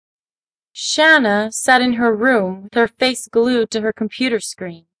Shanna sat in her room with her face glued to her computer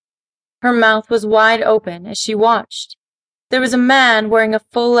screen. Her mouth was wide open as she watched. There was a man wearing a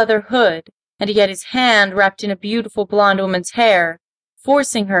full leather hood, and he had his hand wrapped in a beautiful blonde woman's hair,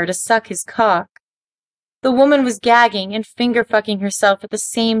 forcing her to suck his cock. The woman was gagging and finger-fucking herself at the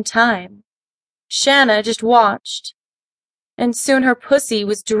same time. Shanna just watched. And soon her pussy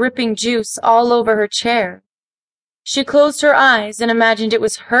was dripping juice all over her chair. She closed her eyes and imagined it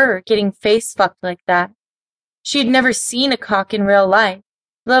was her getting face-fucked like that. She had never seen a cock in real life,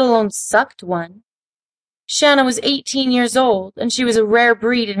 let alone sucked one. Shanna was 18 years old, and she was a rare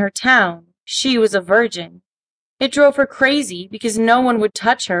breed in her town. She was a virgin. It drove her crazy because no one would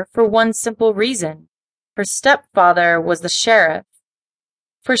touch her for one simple reason. Her stepfather was the sheriff.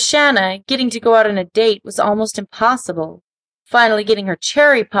 For Shanna, getting to go out on a date was almost impossible. Finally getting her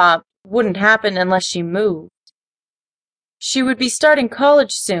cherry popped wouldn't happen unless she moved. She would be starting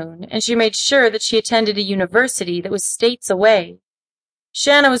college soon, and she made sure that she attended a university that was states away.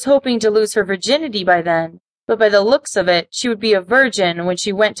 Shanna was hoping to lose her virginity by then, but by the looks of it, she would be a virgin when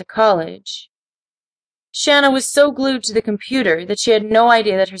she went to college. Shanna was so glued to the computer that she had no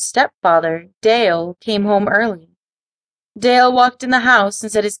idea that her stepfather, Dale, came home early. Dale walked in the house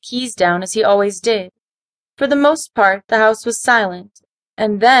and set his keys down as he always did. For the most part, the house was silent,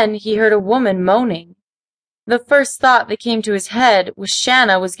 and then he heard a woman moaning. The first thought that came to his head was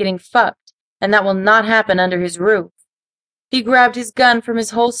Shanna was getting fucked, and that will not happen under his roof. He grabbed his gun from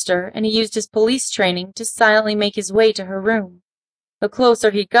his holster, and he used his police training to silently make his way to her room. The closer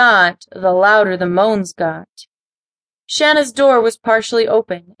he got, the louder the moans got. Shanna's door was partially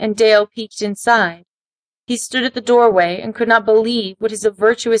open, and Dale peeked inside. He stood at the doorway and could not believe what his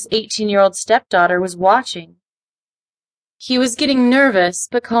virtuous 18-year-old stepdaughter was watching. He was getting nervous,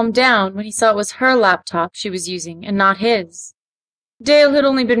 but calmed down when he saw it was her laptop she was using and not his. Dale had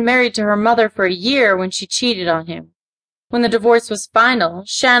only been married to her mother for a year when she cheated on him. When the divorce was final,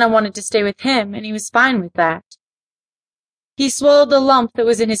 Shanna wanted to stay with him, and he was fine with that. He swallowed the lump that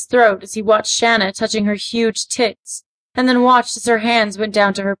was in his throat as he watched Shanna touching her huge tits, and then watched as her hands went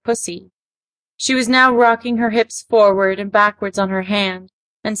down to her pussy. She was now rocking her hips forward and backwards on her hand,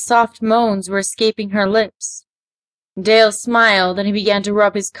 and soft moans were escaping her lips. Dale smiled, and he began to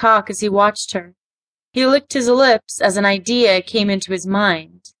rub his cock as he watched her. He licked his lips as an idea came into his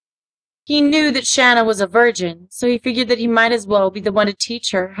mind. He knew that Shanna was a virgin, so he figured that he might as well be the one to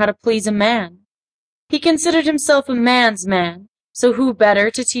teach her how to please a man. He considered himself a man's man, so who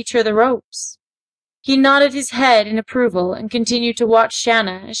better to teach her the ropes? He nodded his head in approval and continued to watch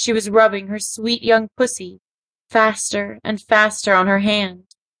Shanna as she was rubbing her sweet young pussy, faster and faster on her hand.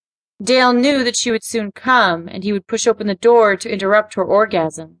 Dale knew that she would soon come, and he would push open the door to interrupt her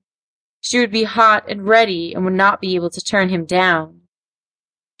orgasm. She would be hot and ready and would not be able to turn him down.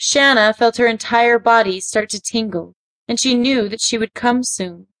 Shanna felt her entire body start to tingle, and she knew that she would come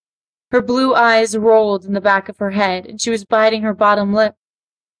soon. Her blue eyes rolled in the back of her head, and she was biting her bottom lip.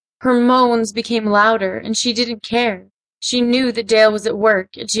 Her moans became louder, and she didn't care. She knew that Dale was at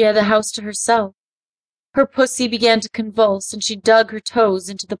work, and she had the house to herself. Her pussy began to convulse, and she dug her toes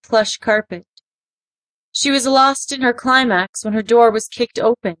into the plush carpet. She was lost in her climax when her door was kicked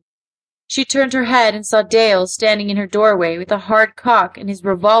open. She turned her head and saw Dale standing in her doorway with a hard cock and his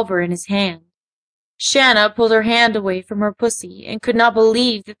revolver in his hand. Shanna pulled her hand away from her pussy and could not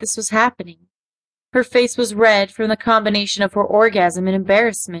believe that this was happening. Her face was red from the combination of her orgasm and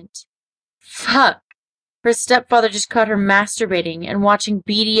embarrassment. Fuck! Her stepfather just caught her masturbating and watching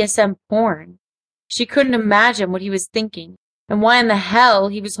BDSM porn. She couldn't imagine what he was thinking, and why in the hell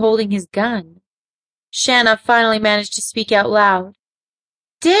he was holding his gun. Shanna finally managed to speak out loud.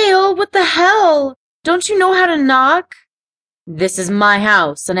 Dale, what the hell? Don't you know how to knock? This is my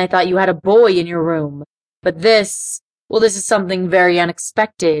house, and I thought you had a boy in your room. But this is something very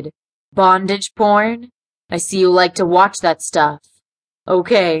unexpected. Bondage porn? I see you like to watch that stuff.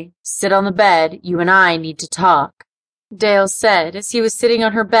 Okay, sit on the bed. You and I need to talk, Dale said as he was sitting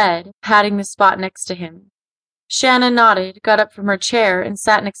on her bed, patting the spot next to him. Shanna nodded, got up from her chair, and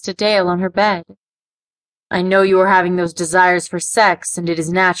sat next to Dale on her bed. I know you are having those desires for sex, and it is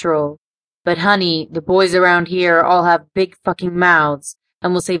natural. But honey, the boys around here all have big fucking mouths,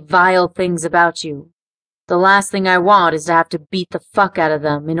 and will say vile things about you. The last thing I want is to have to beat the fuck out of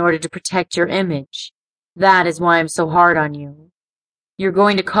them in order to protect your image. That is why I'm so hard on you. You're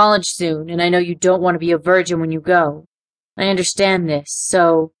going to college soon, and I know you don't want to be a virgin when you go. I understand this,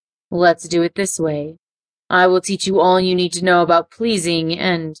 so let's do it this way. I will teach you all you need to know about pleasing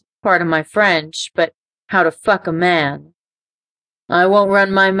and, pardon my French, but how to fuck a man. I won't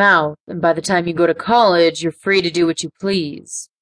run my mouth, and by the time you go to college, you're free to do what you please.